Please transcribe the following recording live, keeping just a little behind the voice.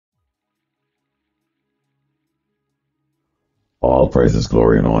All praises,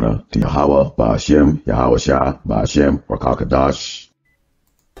 glory, and honor to Yahweh, Ba'ashem, Yahawashi, Ba'ashem, Rakakadash.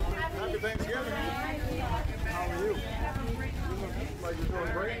 Happy Thanksgiving. How are you? You look like you're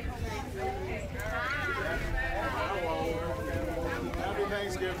doing great. Happy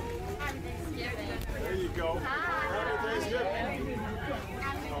Thanksgiving. There you go. Happy Thanksgiving.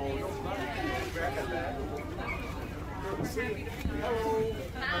 Oh, no problem. Back at that. Good to see you. Hello.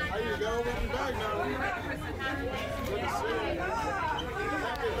 How you go? Welcome back now. Good to see you.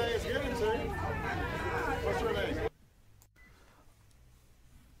 Happy Thanksgiving to you. What's your name?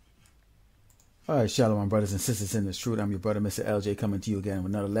 All right, shalom, brothers and sisters in this truth. I'm your brother, Mr. LJ, coming to you again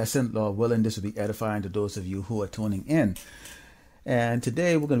with another lesson. Lord willing, this will be edifying to those of you who are tuning in. And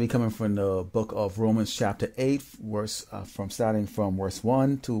today we're going to be coming from the book of Romans chapter 8, starting from verse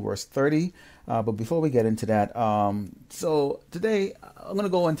 1 to verse 30. But before we get into that, so today I'm going to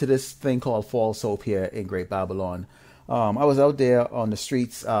go into this thing called false hope here in Great Babylon. I was out there on the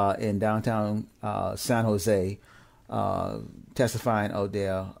streets in downtown San Jose, testifying out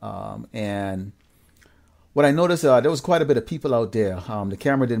there, and what I noticed, there was quite a bit of people out there. The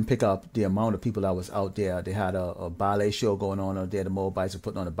camera didn't pick up the amount of people that was out there. They had a ballet show going on out there. The Moabites were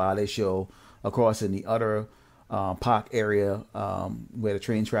putting on a ballet show across in the other park area where the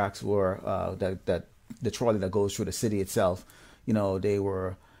train tracks were, that the trolley that goes through the city itself. You know, they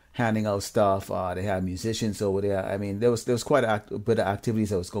were handing out stuff. They had musicians over there. I mean, there was quite a bit of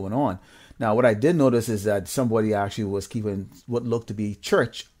activities that was going on. Now, what I did notice is that somebody actually was keeping what looked to be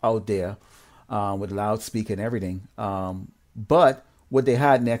church out there with loudspeaker and everything. But what they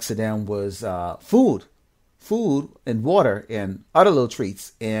had next to them was food and water and other little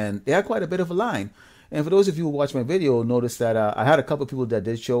treats. And they had quite a bit of a line. And for those of you who watch my video, notice that I had a couple of people that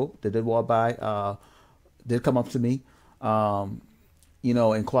did walk by, did come up to me,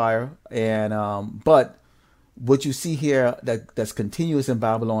 inquire. And but what you see here that's continuous in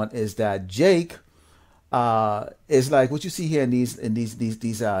Babylon is that Jake is like what you see here in these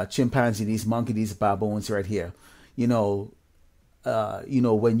chimpanzee, these monkey, these baboons right here. When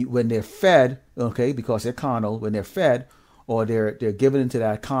they're fed, okay, because they're carnal, when they're fed or they're given into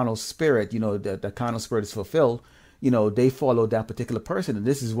that carnal spirit, the carnal spirit is fulfilled. They follow that particular person, and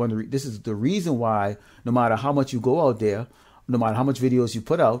this is the reason why no matter how much you go out there, no matter how much videos you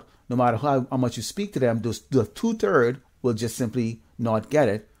put out, no matter how much you speak to them, the 2/3 will just simply not get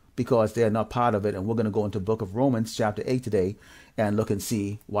it because they're not part of it. And we're going to go into the book of Romans chapter 8 today and look and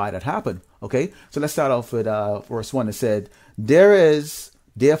see why that happened. Okay, so let's start off with verse 1. It said, "There is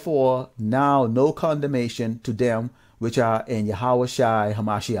therefore now no condemnation to them which are in Yahawashi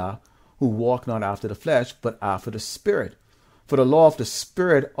Hamashiach, who walk not after the flesh, but after the Spirit. For the law of the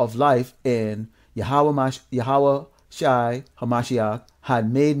Spirit of life in Yahawashi Hamashiach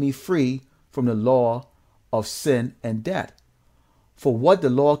had made me free from the law of sin and death. For what the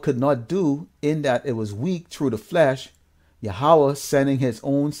law could not do, in that it was weak through the flesh, Yahweh sending his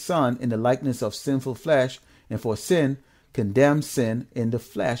own Son in the likeness of sinful flesh, and for sin, condemned sin in the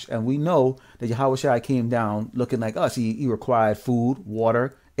flesh." And we know that Yahawashi came down looking like us. He required food,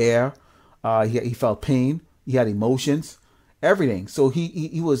 water, air. He felt pain. He had emotions, everything. So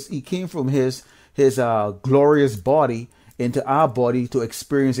he came from his glorious body into our body to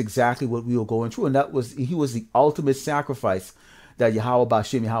experience exactly what we were going through. And he was the ultimate sacrifice that Yahweh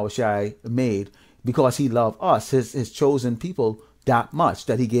Ba'ashem Yahawashi made, because he loved us, his chosen people, that much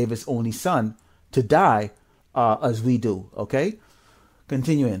that he gave his only son to die as we do. Okay,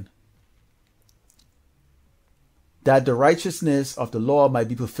 continuing, that the righteousness of the law might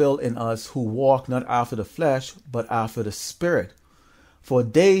be fulfilled in us who walk not after the flesh, but after the Spirit. For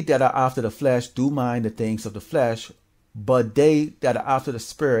they that are after the flesh do mind the things of the flesh, but they that are after the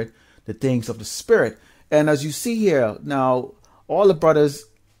Spirit, the things of the Spirit. And as you see here, now, all the brothers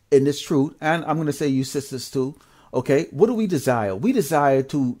in this truth, and I'm going to say you sisters too, okay, what do we desire? We desire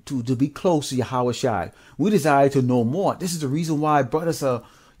to be close to Yahawashi. We desire to know more. This is the reason why brothers are,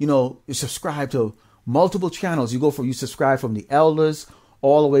 subscribe to multiple channels. You subscribe from the elders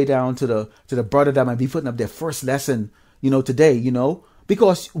all the way down to the brother that might be putting up their first lesson, today,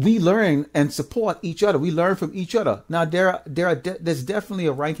 because we learn and support each other. We learn from each other. Now, there's definitely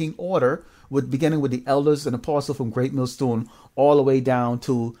a ranking order, beginning with the elders and apostle from Great Millstone all the way down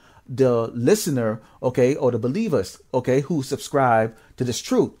to the listener, okay, or the believers, okay, who subscribe to this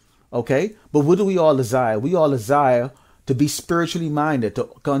truth, okay. But what do we all desire? We all desire to be spiritually minded, to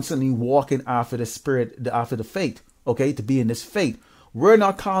constantly walking after the Spirit, after the faith, okay, to be in this faith. We're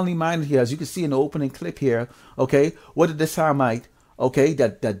not carnally minded here, as you can see in the opening clip here, okay. What did the Psalmite, okay,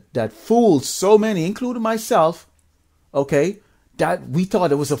 that fooled so many, including myself, okay, that we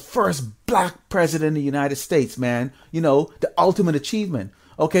thought it was the first black president in the United States, man. You know, the ultimate achievement.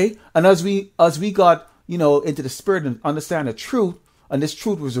 Okay. And as we got, you know, into the spirit and understand the truth, and this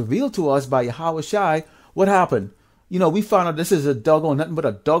truth was revealed to us by Yahawashi, what happened? You know, we found out this is nothing but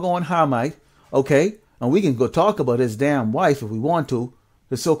a doggone Hamite. Okay. And we can go talk about his damn wife if we want to,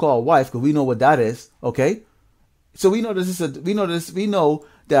 the so-called wife, because we know what that is. Okay. So we know we know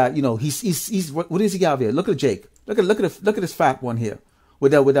that, you know, he's what does he got here? Look at Jake. Look at this fat one here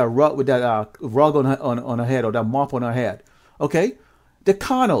with that rug on her head, or that mop on her head. Okay. The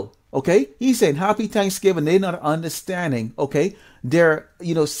carnal. Okay. He's saying happy Thanksgiving. They're not understanding. Okay. They're,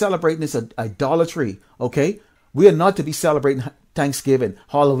 you know, celebrating this idolatry. Okay. We are not to be celebrating Thanksgiving,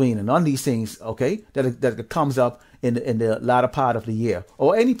 Halloween, and on these things, okay, that comes up in the latter part of the year,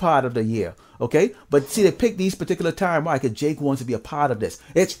 or any part of the year, okay? But see, they pick these particular time. Why? Because Jake wants to be a part of this.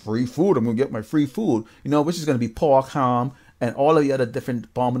 It's free food. I'm going to get my free food, you know, which is going to be pork, ham, and all of the other different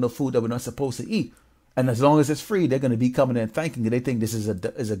abominable food that we're not supposed to eat. And as long as it's free, they're going to be coming in thanking you. They think this is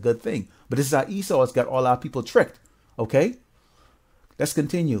a good thing. But this is how Esau has got all our people tricked, okay? Let's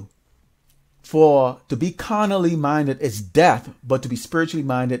continue. For to be carnally minded is death, but to be spiritually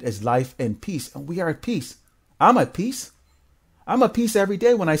minded is life and peace. And we are at peace. I'm at peace. I'm at peace every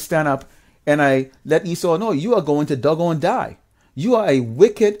day when I stand up and I let Esau know, you are going to doggone die. You are a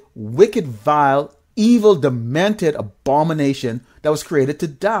wicked, vile, evil, demented abomination that was created to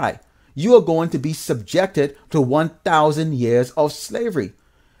die. You are going to be subjected to 1,000 years of slavery.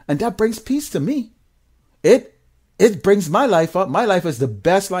 And that brings peace to me. It brings my life up. My life is the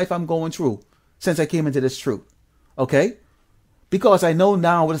best life I'm going through since I came into this truth. Okay? Because I know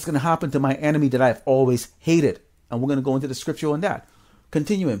now what is going to happen to my enemy that I've always hated. And we're going to go into the scripture on that.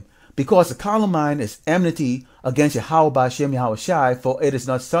 Continuing. Because the carnal mind is enmity against Yahweh Ba'ashem Yahawashi, for it is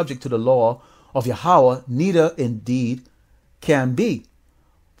not subject to the law of Yahweh, neither indeed can be.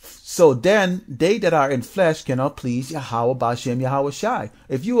 So then they that are in flesh cannot please Yahweh Ba'ashem Yahawashi.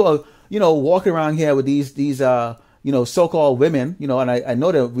 If you are, you know, walking around here with these you know, so-called women, you know, and I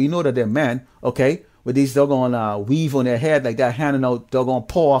know that we know that they're men, okay, with these doggone weave on their head like that, handing out doggone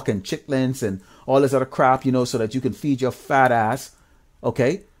pork and chitlins and all this other crap, you know, so that you can feed your fat ass,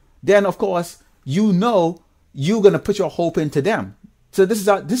 okay? Then of course, you know, you're gonna put your hope into them. So this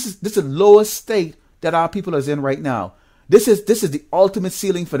is the lowest state that our people is in right now. This is the ultimate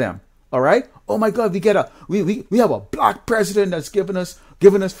ceiling for them. All right. Oh my God, we have a black president that's giving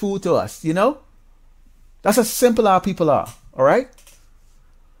us food to us, you know? That's how simple our people are. All right.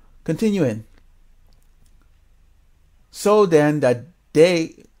 Continuing. So then that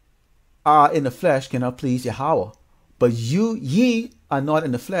they are in the flesh cannot please Yahweh. But ye are not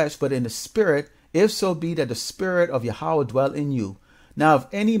in the flesh, but in the spirit, if so be that the spirit of Yahweh dwell in you. Now, if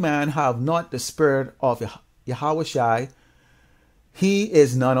any man have not the spirit of Yahawashi, he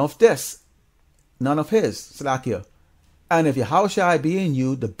is none of this, none of his. Salakia. And if Yahawashi be in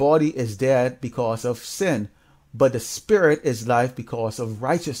you, the body is dead because of sin, but the spirit is life because of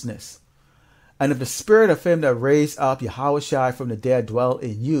righteousness. And if the spirit of him that raised up Yahawashi from the dead dwell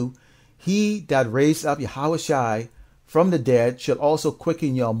in you, he that raised up Yahawashi from the dead shall also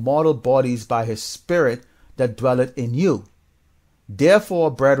quicken your mortal bodies by his spirit that dwelleth in you.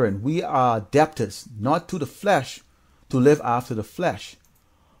 Therefore, brethren, we are debtors, not to the flesh, to live after the flesh.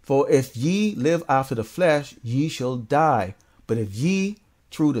 For if ye live after the flesh, ye shall die. But if ye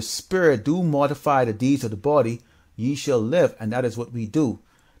through the spirit do mortify the deeds of the body, ye shall live. And that is what we do.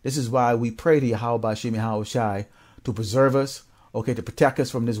 This is why we pray to Yahweh Ba'ashem Yahawashi to preserve us, okay, to protect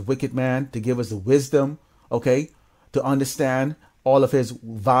us from this wicked man, to give us the wisdom, okay, to understand all of his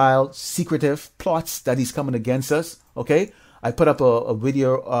vile, secretive plots that he's coming against us, okay. I put up a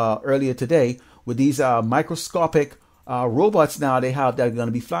video earlier today with these microscopic robots now they have that are going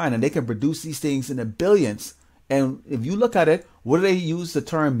to be flying, and they can produce these things in the billions. And if you look at it, what do they use the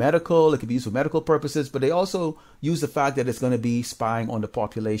term medical? It can be used for medical purposes, but they also use the fact that it's going to be spying on the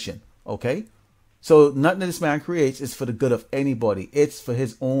population. Okay. So nothing that this man creates is for the good of anybody. It's for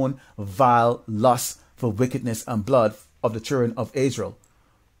his own vile lust for wickedness and blood of the children of Israel.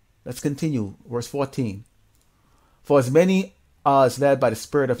 Let's continue. Verse 14. For as many as led by the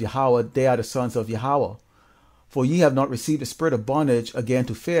spirit of Yahweh, they are the sons of Yahweh. For ye have not received the spirit of bondage again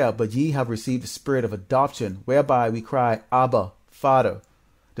to fear, but ye have received the spirit of adoption, whereby we cry, Abba, Father.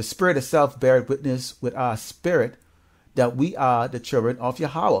 The Spirit itself beareth witness with our spirit that we are the children of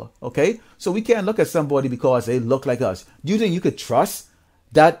Yahweh. Okay? So we can't look at somebody because they look like us. Do you think you could trust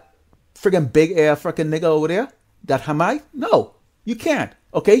that friggin' big air friggin' nigga over there? That Hamite? No, you can't.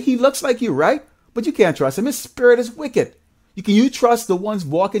 Okay? He looks like you, right? But you can't trust him. His spirit is wicked. Can you trust the ones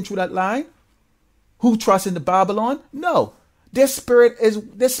walking through that line? Who trust in the Babylon? No. This spirit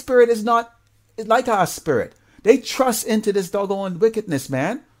is not like our spirit. They trust into this doggone wickedness,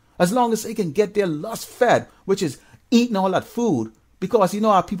 man. As long as they can get their lust fed, which is eating all that food, because you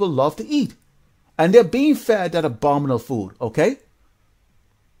know how people love to eat. And they're being fed that abominable food, okay?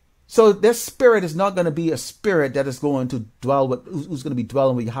 So their spirit is not going to be a spirit that is going to dwell with, who's going to be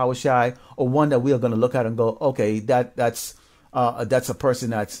dwelling with Yahawashi, or one that we are going to look at and go, okay, that's a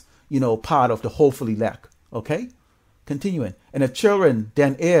person that's, you know, part of the hopefully elect, okay? Continuing. And if children,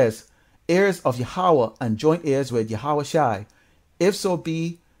 then heirs of Yahweh and joint heirs with Yahawashi, if so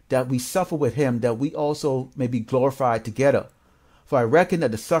be that we suffer with him, that we also may be glorified together. For I reckon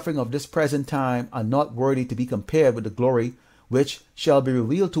that the suffering of this present time are not worthy to be compared with the glory which shall be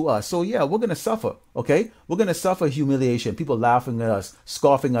revealed to us. So yeah, we're going to suffer, okay? We're going to suffer humiliation, people laughing at us,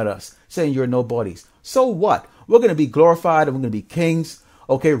 scoffing at us, saying you're nobodies. So what? We're going to be glorified and we're going to be kings,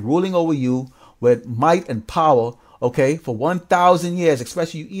 okay, ruling over you with might and power, okay, for 1,000 years,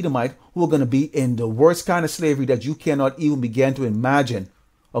 especially you Edomite, who are going to be in the worst kind of slavery that you cannot even begin to imagine,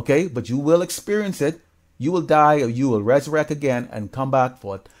 okay? But you will experience it. You will die or you will resurrect again and come back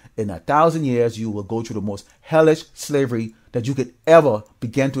for it. In 1,000 years, you will go through the most hellish slavery that you could ever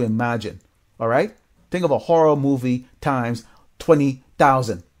begin to imagine. All right? Think of a horror movie times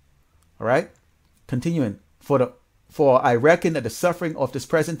 20,000. All right? Continuing. For I reckon that the suffering of this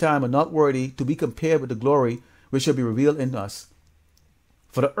present time are not worthy to be compared with the glory which shall be revealed in us.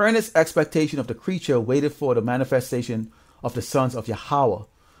 For the earnest expectation of the creature waited for the manifestation of the sons of Yahweh.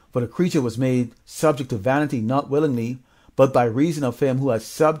 For the creature was made subject to vanity, not willingly, but by reason of him who has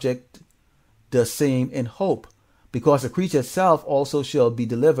subject the same in hope, because the creature itself also shall be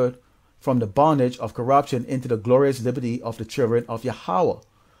delivered from the bondage of corruption into the glorious liberty of the children of Yahweh.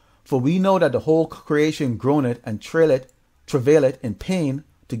 For we know that the whole creation groaneth and travaileth in pain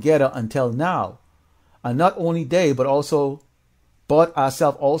together until now. And not only they, but ourselves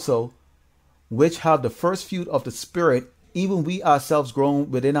also, which have the first fruit of the Spirit, even we ourselves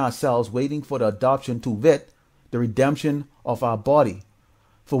groan within ourselves, waiting for the adoption, to wit, the redemption of our body.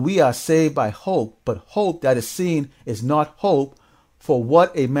 For we are saved by hope, but hope that is seen is not hope. For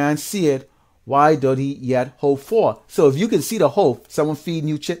what a man seeth, why doth he yet hope for? So if you can see the hope, someone feeding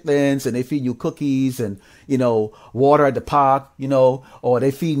you chitlins and they feeding you cookies and, you know, water at the park, you know, or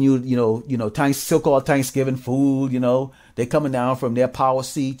they feeding you, so-called Thanksgiving food, you know, they coming down from their power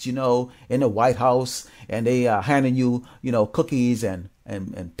seats, you know, in the White House, and they are handing you, you know, cookies and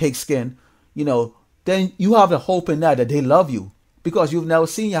pigskin, you know, then you have the hope in that they love you because you've never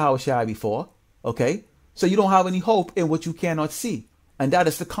seen Yahawashi before, okay? So you don't have any hope in what you cannot see. And that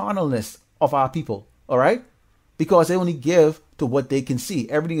is the carnalness of our people, all right? Because they only give to what they can see.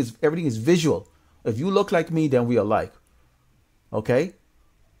 Everything is visual. If you look like me, then we are alike, okay?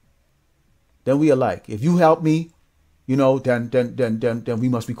 Then we are alike. If you help me, you know, then we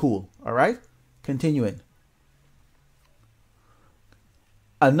must be cool, all right? Continuing.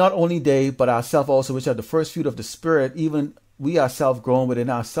 And not only they, but ourselves also, which are the first fruit of the Spirit, even we ourselves grown within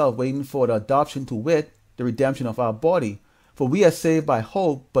ourselves, waiting for the adoption, to wit, the redemption of our body. For we are saved by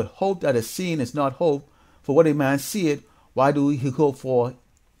hope, but hope that is seen is not hope. For what a man seeth, why do he hope for?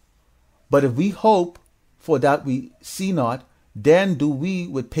 But if we hope for that we see not, then do we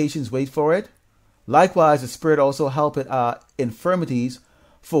with patience wait for it. Likewise, the Spirit also helpeth our infirmities,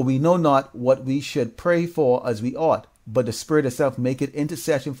 for we know not what we should pray for as we ought. But the Spirit itself maketh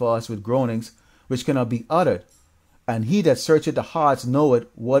intercession for us with groanings which cannot be uttered. And he that searcheth the hearts knoweth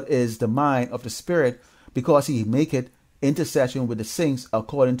what is the mind of the Spirit, because he maketh intercession with the saints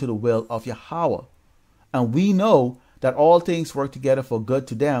according to the will of Yahweh. And we know that all things work together for good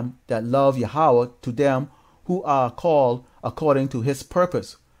to them that love Yahweh, to them who are called according to his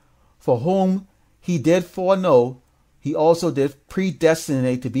purpose. For whom he did foreknow, he also did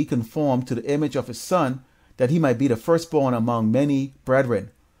predestinate to be conformed to the image of his Son, that he might be the firstborn among many brethren.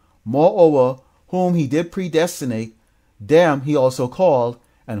 Moreover, whom he did predestinate, them he also called,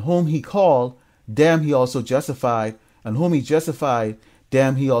 and whom he called, them he also justified, and whom he justified,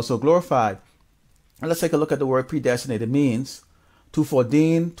 them he also glorified. And let's take a look at the word predestinate. It means to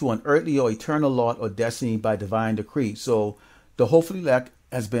foreordain to an earthly or eternal lot or destiny by divine decree. So the hopefully elect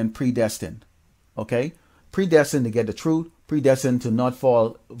has been predestined. Okay? Predestined to get the truth, predestined to not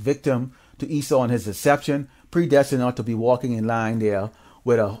fall victim to Esau and his deception, predestined not to be walking in line there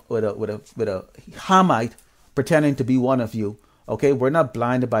with a Hamite pretending to be one of you. Okay, we're not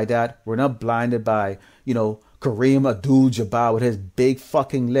blinded by that. We're not blinded by, you know, Kareem Abdul-Jabbar with his big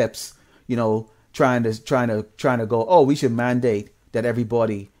fucking lips, you know, trying to go, oh, we should mandate that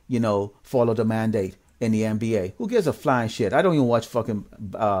everybody, you know, follow the mandate in the NBA. Who gives a flying shit? I don't even watch fucking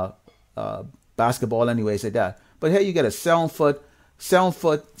basketball anyways like that. But here you get a 7'6"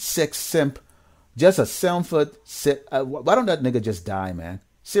 simp, just a 7'6". Why don't that nigga just die, man?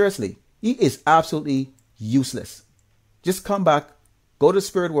 Seriously, he is absolutely useless. Just come back, go to the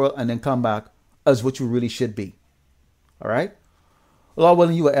spirit world, and then come back as what you really should be. All right. Lord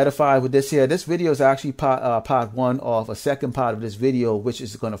willing, you were edified with this here. This video is actually part one of a second part of this video, which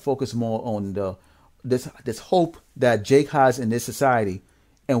is going to focus more on this hope that Jake has in this society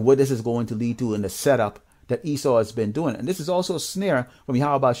and what this is going to lead to in the setup that Esau has been doing. And this is also a snare from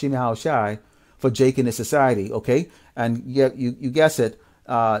Yahawashi Yahawashi for Jake in this society. Okay. And you guess it.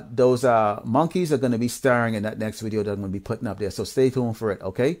 Those monkeys are going to be starring in that next video that I'm going to be putting up there. So stay tuned for it.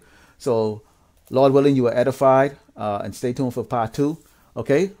 Okay. So Lord willing, you are edified, and stay tuned for part 2.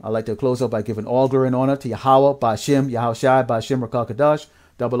 Okay. I'd like to close up by giving all glory and honor to Yahweh, Ba'ashem, Yahawashi, Ba'ashem, Rakal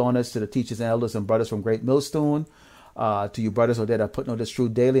double honors to the teachers and elders and brothers from Great Millstone, to you brothers that are putting on this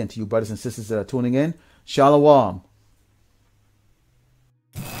truth daily, and to you brothers and sisters that are tuning in. Shalom.